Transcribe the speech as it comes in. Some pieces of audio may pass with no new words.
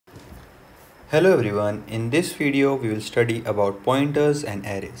Hello everyone, in this video we will study about pointers and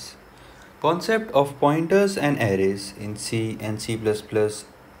arrays. Concept of pointers and arrays in C and C++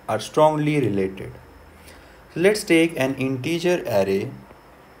 are strongly related. So let's take an integer array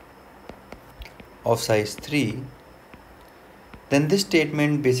of size 3. Then this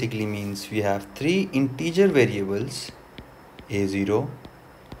statement basically means we have three integer variables a0,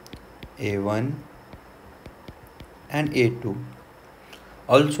 a1 and a2.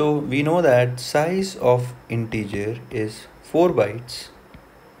 Also, we know that size of integer is 4 bytes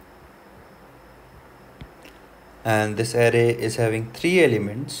and this array is having 3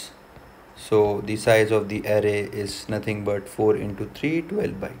 elements. So the size of the array is nothing but 4 into 3,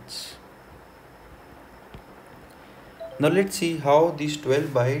 12 bytes. Now let's see how these 12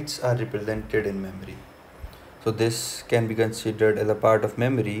 bytes are represented in memory. So this can be considered as a part of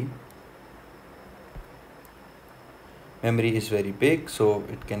memory. Memory is very big, so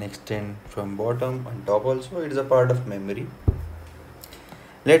it can extend from bottom and top also. It is a part of memory.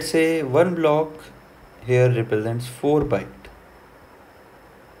 Let's say one block here represents 4 bytes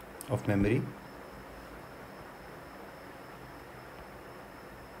of memory.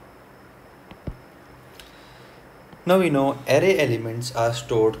 Now we know array elements are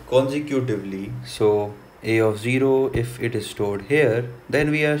stored consecutively. So a of 0, if it is stored here, then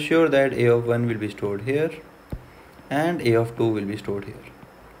we are sure that a of 1 will be stored here and a of 2 will be stored here.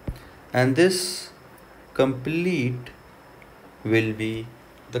 And this complete will be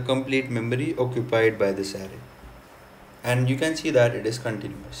the complete memory occupied by this array. And you can see that it is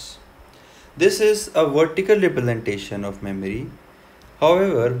continuous. This is a vertical representation of memory.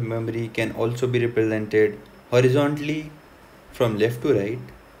 However, memory can also be represented horizontally from left to right,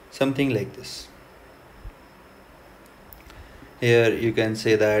 something like this. Here you can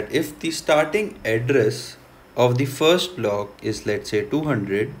say that if the starting address of the first block is, let's say,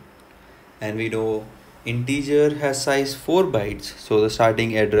 200, and we know integer has size 4 bytes, so the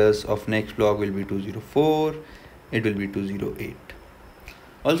starting address of next block will be 204, it will be 208.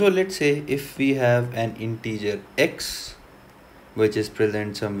 Also, let's say if we have an integer x which is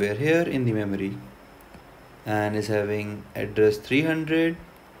present somewhere here in the memory and is having address 300,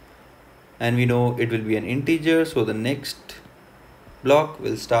 and we know it will be an integer, so the next block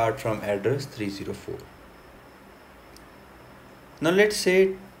will start from address 304. Now let's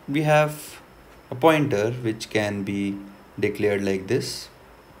say we have a pointer which can be declared like this.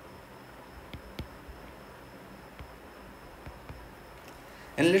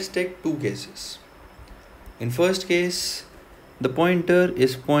 And let's take two cases. In first case, the pointer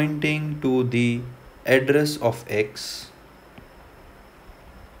is pointing to the address of x.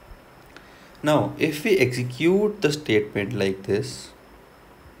 Now, if we execute the statement like this,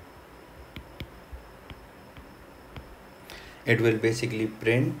 it will basically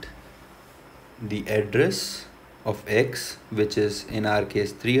print the address of x, which is in our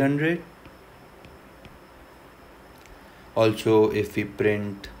case 300. Also, if we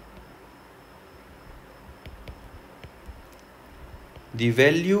print the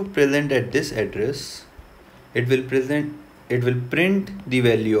value present at this address, it will print the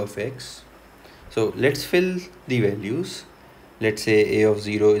value of x. So let's fill the values. Let's say a of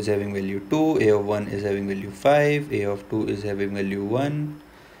 0 is having value 2, a of 1 is having value 5, a of 2 is having value 1,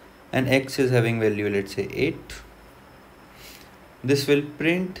 and x is having value, let's say, 8. This will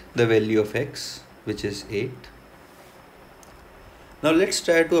print the value of x, which is 8. Now let's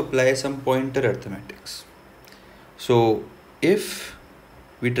try to apply some pointer arithmetics. So if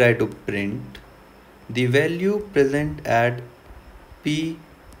we try to print the value present at p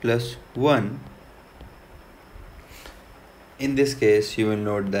plus 1, in this case you will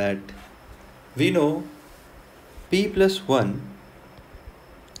note that we know p plus 1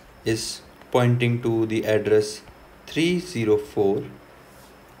 is pointing to the address 304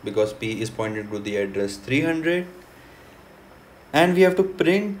 because p is pointing to the address 300, and we have to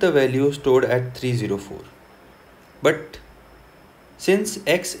print the value stored at 304. But since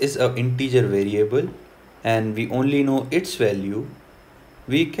x is an integer variable and we only know its value,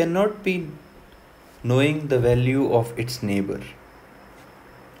 we cannot be knowing the value of its neighbor.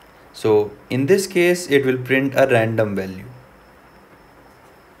 So in this case, it will print a random value,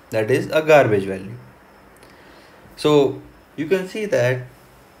 that is a garbage value. So you can see that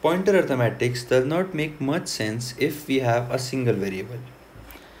pointer arithmetics does not make much sense if we have a single variable.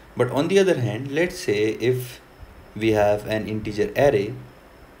 But on the other hand, let's say if we have an integer array,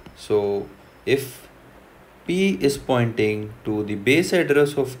 so if p is pointing to the base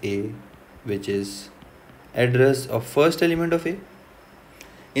address of a, which is address of first element of a,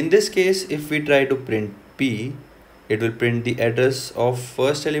 in this case if we try to print p, it will print the address of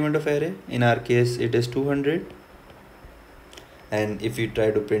first element of array. In our case it is 200, and if we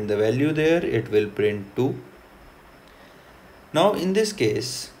try to print the value there, it will print 2. Now in this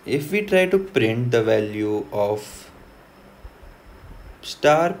case, if we try to print the value of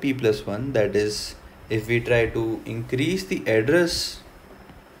star p plus 1, that is, if we try to increase the address,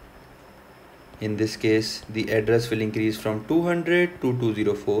 in this case the address will increase from 200 to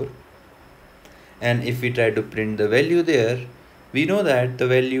 204, and if we try to print the value there, we know that the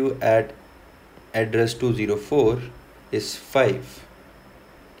value at address 204 is 5,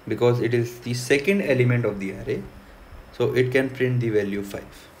 because it is the second element of the array, so it can print the value 5.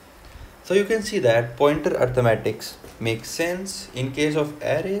 So you can see that pointer arithmetics makes sense in case of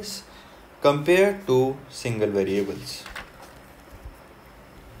arrays compared to single variables.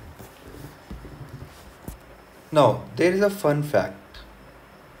 Now there is a fun fact.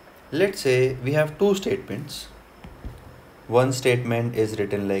 Let's say we have two statements. One statement is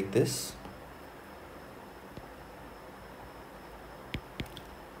written like this: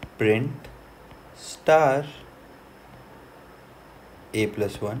 print star a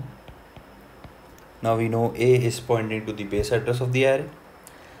plus 1. Now we know a is pointing to the base address of the array,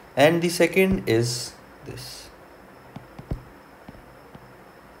 and the second is this: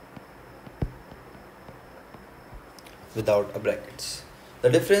 without a brackets. The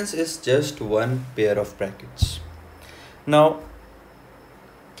difference is just one pair of brackets. Now,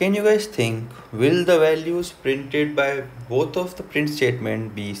 can you guys think, will the values printed by both of the print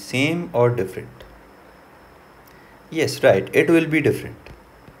statement be same or different? Yes, right, it will be different.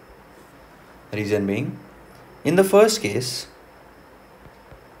 Reason being, in the first case,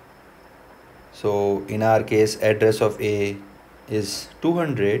 so in our case address of A is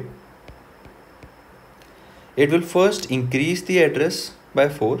 200, it will first increase the address by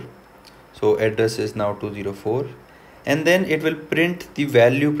 4, so address is now 204, and then it will print the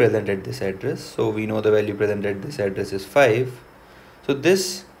value present at this address. So we know the value present at this address is 5, so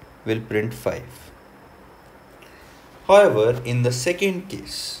this will print 5. However, in the second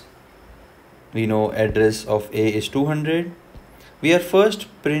case, we know address of A is 200, we are first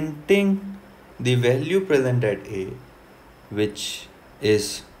printing the value present at A, which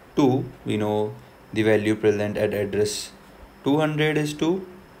is 2. We know the value present at address 200 is 2.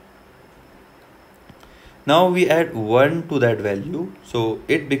 Now we add 1 to that value, so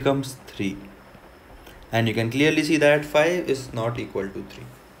it becomes 3. And you can clearly see that 5 is not equal to 3.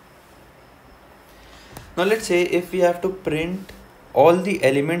 Now let's say if we have to print all the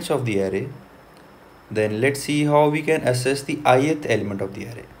elements of the array, then let's see how we can assess the ith element of the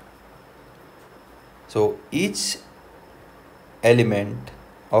array. So each element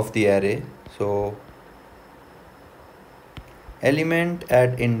of the array, so element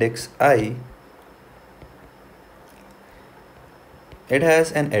at index I, it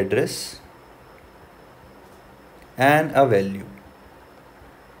has an address and a value.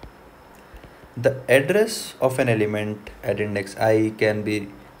 The address of an element at index I can be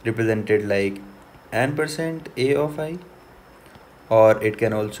represented like %a of I, or it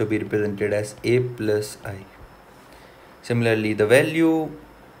can also be represented as a plus I. Similarly, the value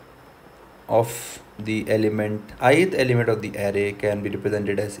of the element, ith element of the array, can be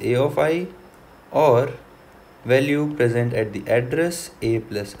represented as a of I, or value present at the address a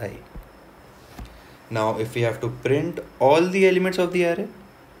plus I. Now if we have to print all the elements of the array,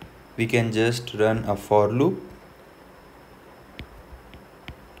 we can just run a for loop,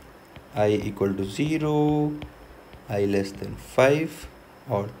 I equal to 0, I less than 5,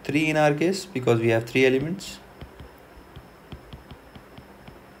 or 3 in our case because we have 3 elements.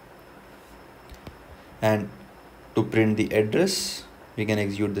 And to print the address, we can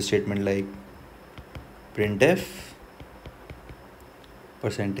execute the statement like printf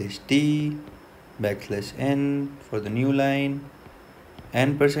 %t \n for the new line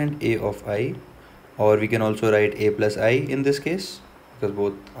and %a of I, or we can also write a plus I in this case because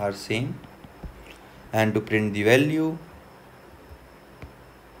both are same. And to print the value,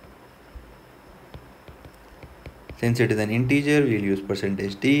 since it is an integer, we will use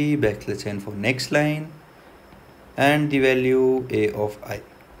 %d \n for next line and the value a of I,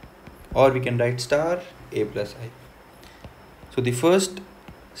 or we can write star a plus I. So the first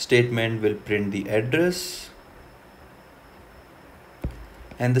statement will print the address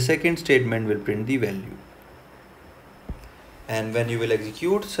and the second statement will print the value. And when you will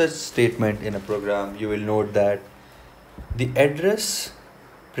execute such statement in a program, you will note that the address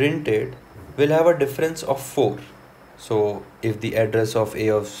printed will have a difference of 4. So if the address of a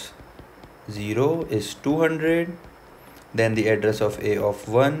of 0 is 200, then the address of a of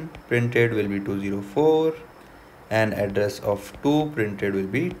 1 printed will be 204, and address of 2 printed will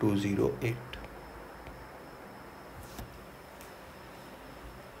be 208.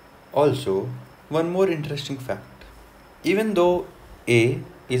 Also, one more interesting fact. Even though A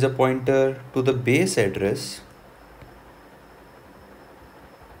is a pointer to the base address,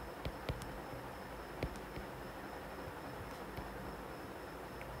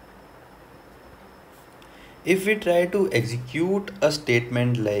 if we try to execute a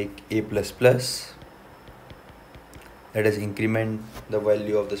statement like a++, that is increment the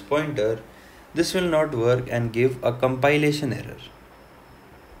value of this pointer, this will not work and give a compilation error.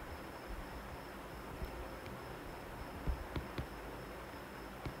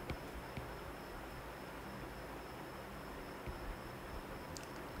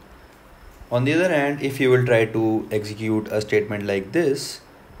 On the other hand, if you will try to execute a statement like this,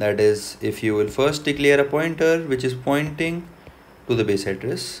 that is, if you will first declare a pointer which is pointing to the base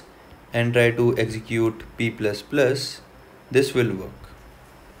address and try to execute p++, this will work.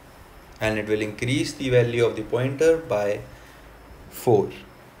 And it will increase the value of the pointer by 4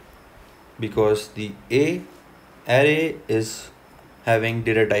 because the A array is having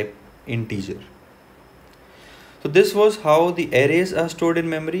data type integer. So this was how the arrays are stored in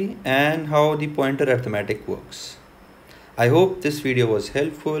memory and how the pointer arithmetic works. I hope this video was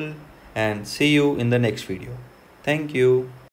helpful and see you in the next video. Thank you.